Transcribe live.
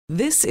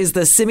This is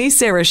the Simi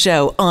Sara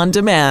Show on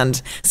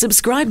demand.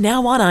 Subscribe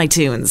now on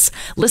iTunes.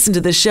 Listen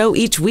to the show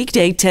each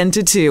weekday 10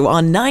 to 2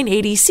 on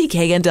 980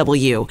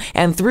 CKNW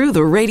and through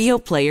the Radio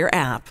Player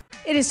app.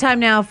 It is time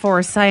now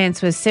for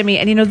Science with Simi.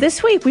 And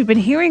this week we've been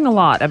hearing a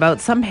lot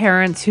about some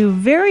parents who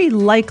very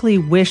likely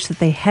wish that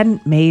they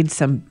hadn't made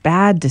some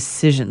bad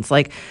decisions,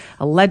 like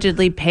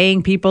allegedly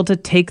paying people to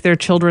take their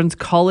children's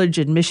college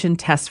admission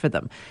tests for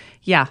them.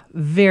 Yeah,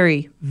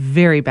 very,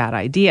 very bad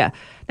idea.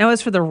 Now,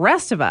 as for the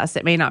rest of us,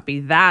 it may not be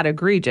that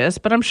egregious,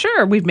 but I'm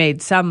sure we've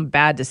made some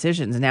bad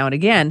decisions now and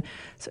again.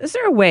 So is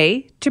there a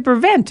way to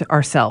prevent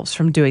ourselves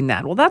from doing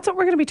that? Well, that's what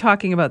we're going to be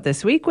talking about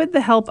this week with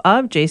the help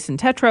of Jason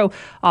Tetro,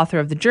 author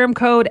of The Germ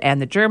Code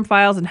and The Germ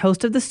Files and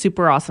host of the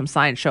Super Awesome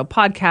Science Show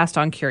podcast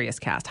on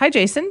CuriousCast. Hi,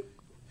 Jason.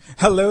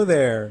 Hello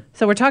there.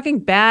 So we're talking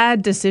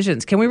bad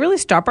decisions. Can we really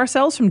stop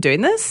ourselves from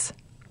doing this?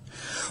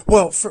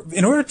 Well,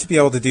 in order to be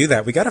able to do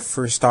that, we got to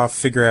first off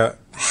figure out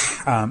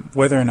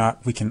whether or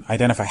not we can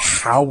identify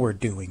how we're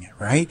doing it,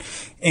 right?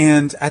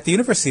 And at the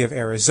University of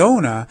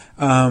Arizona,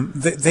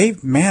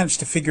 they've managed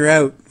to figure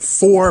out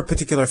 4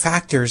 particular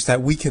factors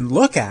that we can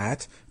look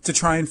at to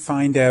try and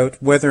find out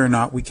whether or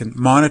not we can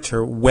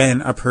monitor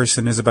when a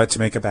person is about to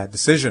make a bad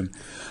decision.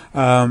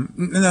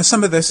 Now,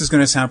 some of this is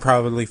going to sound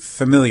probably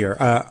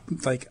familiar,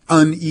 like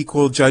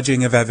unequal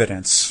judging of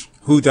evidence.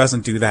 Who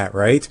doesn't do that,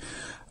 right?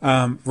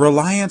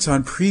 Reliance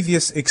on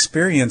previous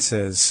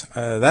experiences.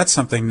 That's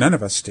something none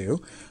of us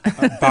do.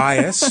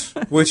 Bias,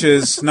 which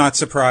is not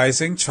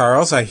surprising.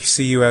 Charles, I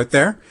see you out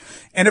there.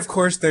 And of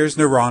course, there's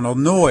neuronal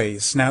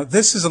noise. Now,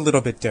 this is a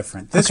little bit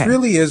different. This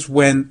really is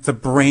when the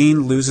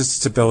brain loses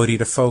its ability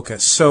to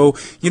focus. So,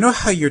 you know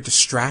how you're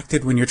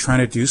distracted when you're trying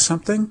to do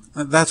something?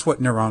 That's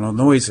what neuronal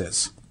noise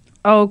is.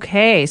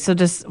 Okay. So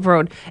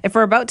if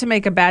we're about to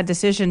make a bad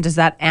decision, does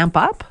that amp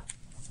up?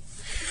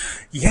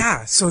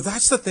 Yeah, so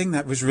that's the thing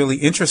that was really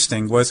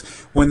interesting was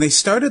when they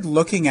started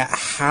looking at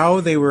how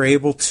they were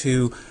able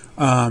to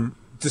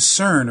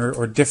discern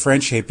or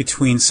differentiate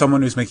between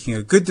someone who's making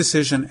a good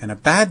decision and a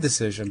bad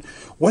decision,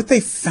 what they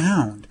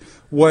found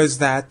was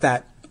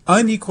that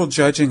unequal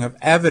judging of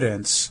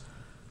evidence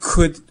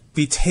could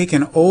be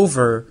taken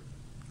over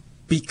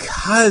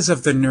because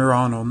of the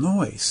neuronal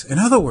noise. In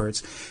other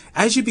words,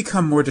 as you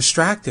become more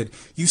distracted,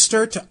 you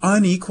start to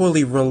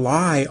unequally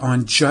rely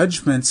on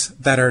judgments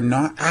that are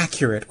not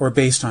accurate or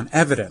based on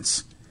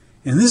evidence.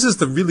 And this is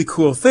the really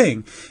cool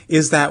thing,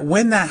 is that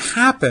when that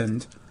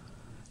happened,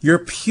 your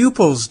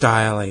pupils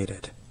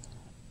dilated.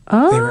 They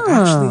were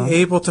actually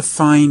able to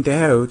find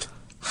out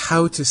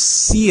how to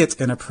see it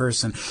in a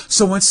person.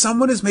 So when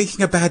someone is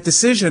making a bad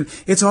decision,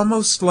 it's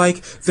almost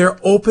like they're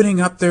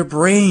opening up their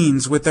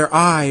brains with their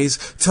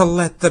eyes to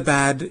let the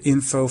bad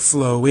info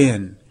flow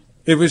in.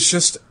 It was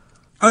just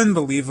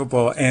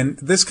unbelievable, and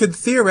this could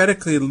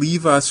theoretically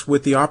leave us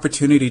with the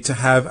opportunity to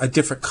have a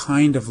different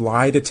kind of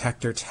lie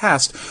detector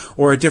test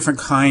or a different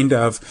kind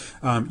of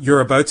you're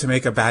about to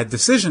make a bad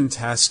decision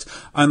test,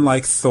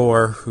 unlike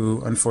Thor,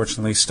 who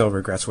unfortunately still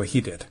regrets what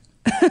he did.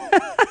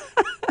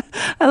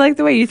 I like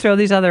the way you throw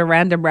these other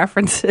random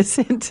references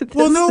into this.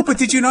 Well, no, but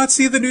did you not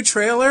see the new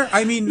trailer?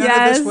 I mean, none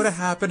of this would have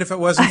happened if it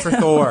wasn't for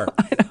Thor.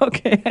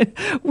 Okay.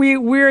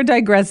 We're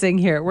digressing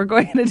here. We're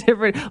going in a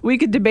different... We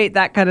could debate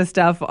that kind of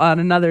stuff on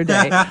another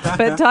day.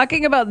 But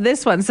talking about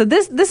this one, so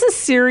this is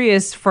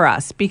serious for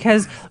us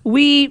because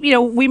we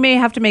may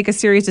have to make a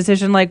serious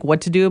decision like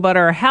what to do about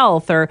our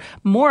health or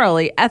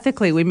morally,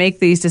 ethically, we make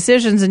these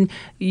decisions. And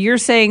you're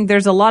saying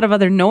there's a lot of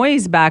other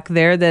noise back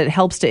there that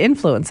helps to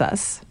influence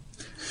us.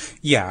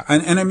 Yeah,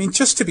 and I mean,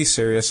 just to be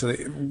serious,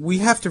 we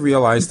have to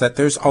realize that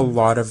there's a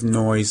lot of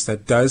noise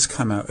that does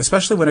come out,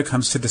 especially when it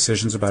comes to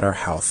decisions about our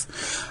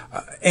health.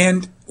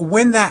 And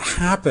when that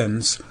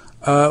happens,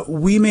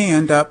 we may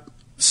end up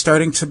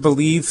starting to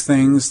believe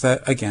things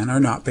that, again, are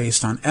not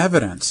based on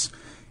evidence.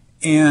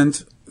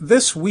 And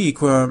this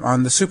week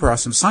on the Super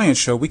Awesome Science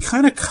Show, we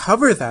kind of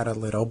cover that a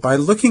little by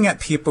looking at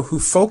people who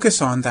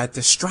focus on that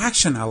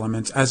distraction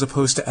element as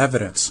opposed to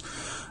evidence.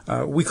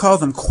 We call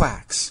them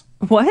quacks.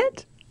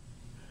 What?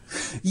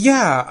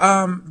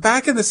 Yeah,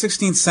 back in the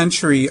 16th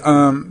century,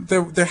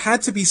 there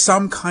had to be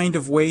some kind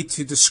of way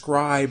to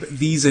describe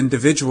these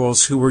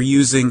individuals who were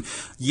using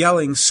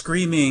yelling,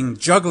 screaming,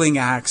 juggling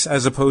acts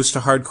as opposed to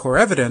hardcore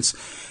evidence.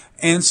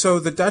 And so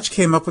the Dutch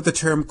came up with the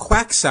term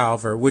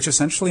quacksalver, which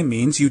essentially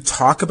means you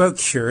talk about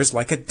cures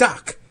like a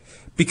duck.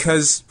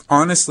 Because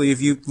honestly,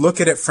 if you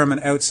look at it from an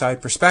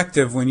outside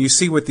perspective, when you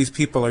see what these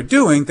people are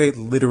doing, they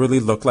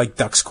literally look like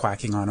ducks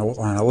quacking on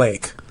a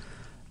lake.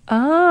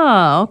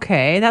 Oh,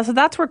 okay.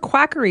 That's where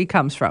quackery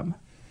comes from.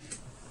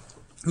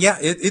 Yeah,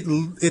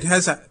 it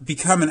has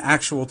become an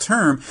actual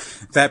term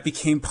that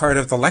became part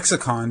of the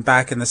lexicon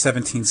back in the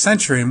 17th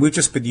century, and we've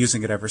just been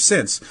using it ever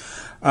since.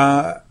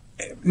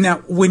 Now,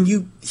 when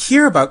you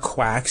hear about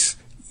quacks,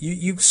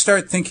 you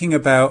start thinking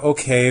about,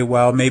 okay,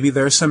 well, maybe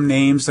there are some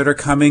names that are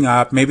coming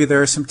up. Maybe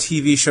there are some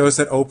TV shows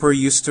that Oprah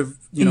used to,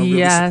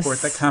 really support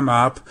that come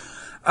up.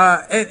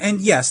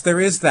 And yes, there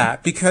is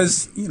that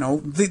because,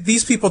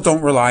 these people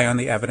don't rely on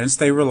the evidence.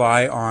 They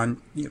rely on,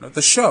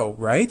 the show,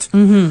 right?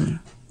 Mm-hmm.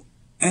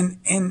 And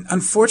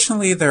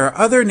unfortunately, there are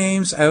other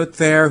names out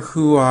there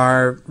who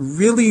are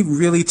really,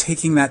 really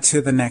taking that to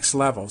the next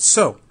level.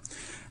 So,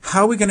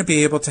 how are we going to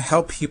be able to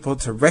help people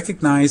to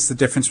recognize the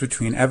difference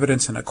between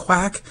evidence and a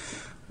quack?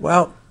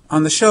 Well,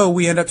 on the show,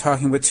 we end up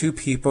talking with two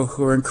people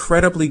who are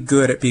incredibly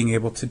good at being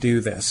able to do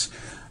this.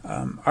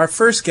 Our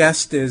first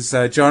guest is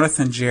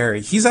Jonathan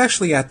Jarry. He's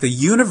actually at the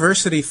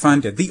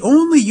university-funded, the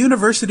only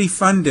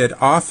university-funded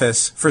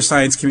office for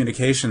science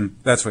communication,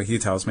 that's what he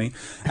tells me,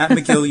 at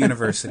McGill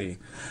University.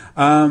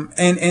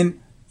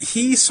 And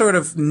he sort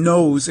of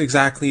knows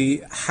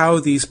exactly how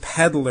these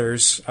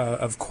peddlers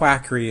of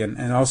quackery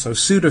and also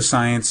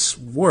pseudoscience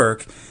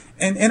work,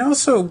 and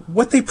also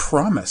what they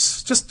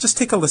promise. Just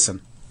take a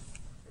listen.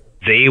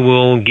 They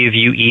will give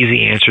you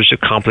easy answers to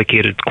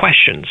complicated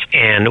questions.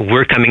 And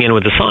we're coming in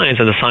with the science,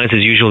 and the science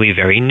is usually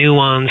very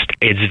nuanced.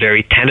 It's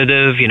very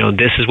tentative.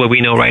 This is what we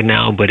know right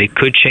now, but it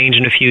could change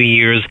in a few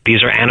years.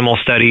 These are animal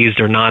studies.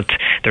 They're not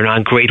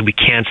great. We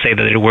can't say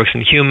that it works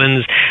in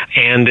humans.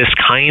 And this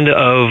kind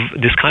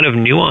of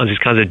nuance, these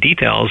kinds of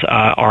details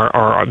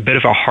are a bit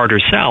of a harder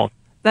sell.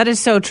 That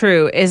is so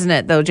true, isn't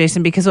it, though,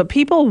 Jason? Because what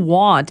people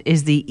want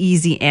is the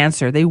easy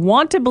answer. They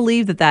want to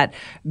believe that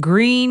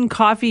green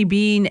coffee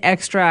bean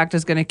extract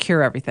is going to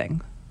cure everything.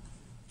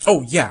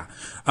 Oh, yeah.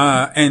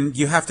 And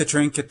you have to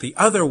drink it the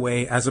other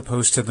way as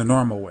opposed to the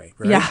normal way,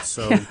 right? Yeah.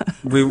 So,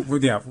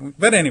 yeah.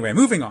 But anyway,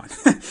 moving on.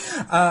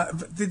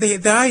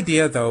 The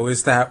idea, though,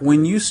 is that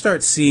when you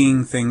start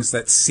seeing things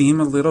that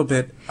seem a little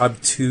bit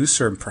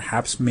obtuse or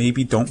perhaps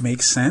maybe don't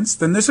make sense,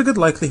 then there's a good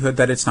likelihood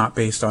that it's not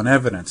based on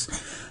evidence.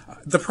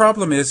 The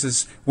problem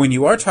is when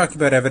you are talking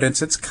about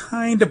evidence, it's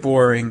kind of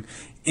boring.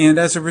 And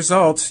as a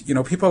result,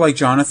 people like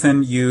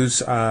Jonathan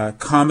use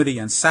comedy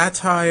and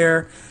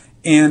satire.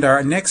 And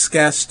our next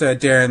guest,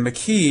 Darren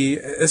McKee,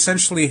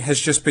 essentially has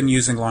just been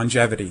using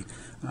longevity.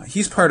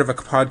 He's part of a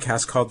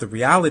podcast called The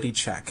Reality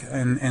Check.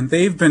 And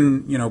they've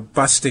been,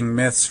 busting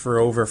myths for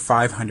over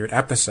 500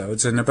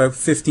 episodes. And about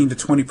 15 to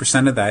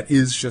 20% of that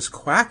is just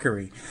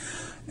quackery.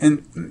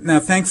 And now,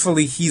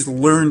 thankfully, he's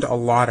learned a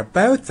lot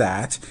about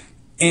that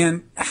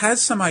and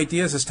has some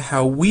ideas as to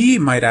how we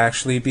might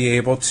actually be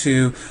able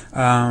to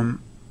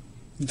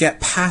get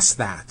past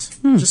that.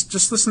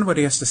 Just listen to what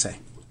he has to say.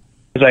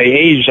 As I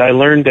aged, I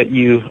learned that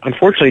you,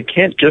 unfortunately,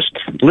 can't just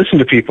listen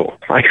to people.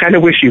 I kind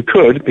of wish you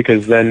could,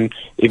 because then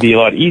it'd be a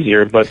lot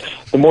easier. But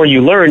the more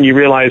you learn, you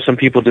realize some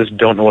people just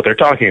don't know what they're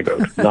talking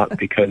about, not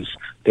because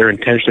they're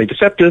intentionally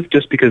deceptive,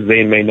 just because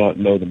they may not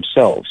know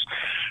themselves.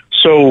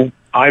 So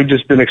I've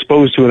just been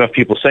exposed to enough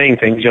people saying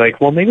things, you're like,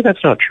 well, maybe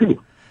that's not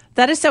true.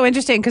 That is so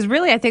interesting because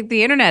really I think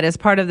the internet is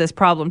part of this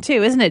problem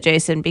too, isn't it,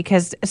 Jason?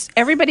 Because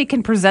everybody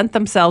can present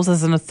themselves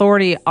as an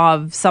authority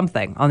of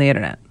something on the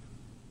internet.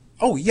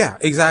 Oh, yeah,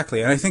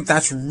 exactly. And I think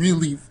that's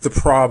really the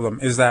problem,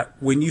 is that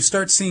when you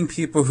start seeing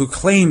people who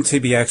claim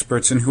to be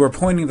experts and who are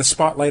pointing the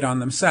spotlight on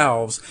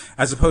themselves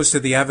as opposed to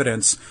the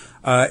evidence,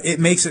 it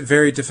makes it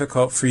very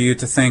difficult for you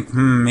to think,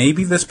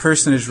 maybe this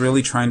person is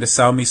really trying to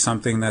sell me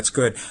something that's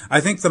good.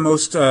 I think the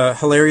most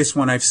hilarious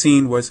one I've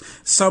seen was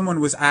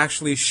someone was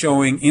actually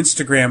showing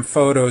Instagram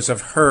photos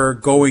of her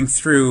going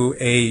through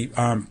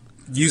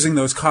using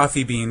those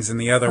coffee beans in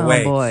the other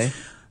way. Oh, boy.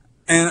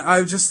 And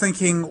I was just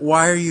thinking,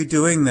 why are you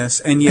doing this?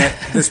 And yet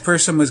this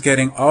person was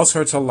getting all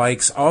sorts of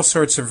likes, all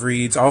sorts of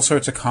reads, all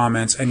sorts of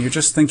comments. And you're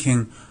just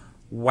thinking,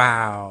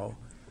 wow.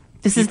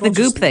 This is the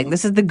goop thing.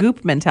 This is the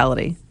goop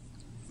mentality.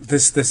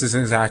 This is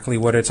exactly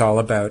what it's all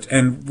about.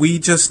 And we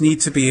just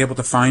need to be able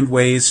to find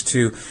ways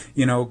to,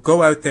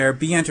 go out there,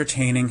 be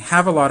entertaining,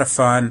 have a lot of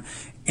fun,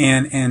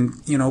 and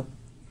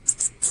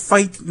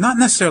fight, not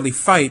necessarily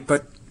fight,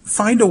 but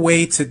find a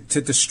way to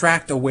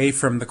distract away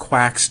from the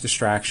quack's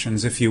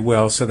distractions, if you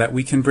will, so that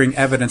we can bring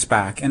evidence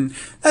back. And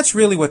that's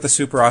really what the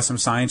Super Awesome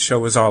Science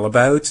Show is all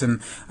about.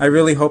 And I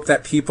really hope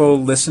that people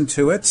listen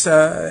to it.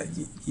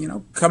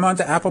 Come on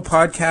to Apple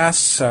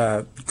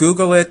Podcasts,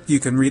 Google it. You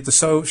can read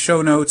the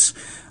show notes.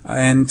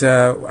 And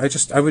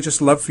I would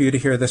just love for you to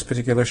hear this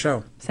particular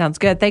show. Sounds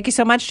good. Thank you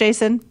so much,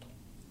 Jason.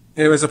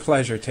 It was a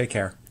pleasure. Take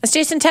care. It's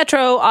Jason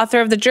Tetreault, author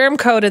of The Germ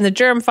Code and The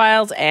Germ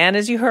Files, and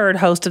as you heard,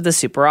 host of the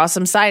Super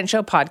Awesome Science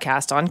Show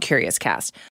podcast on Curious Cast.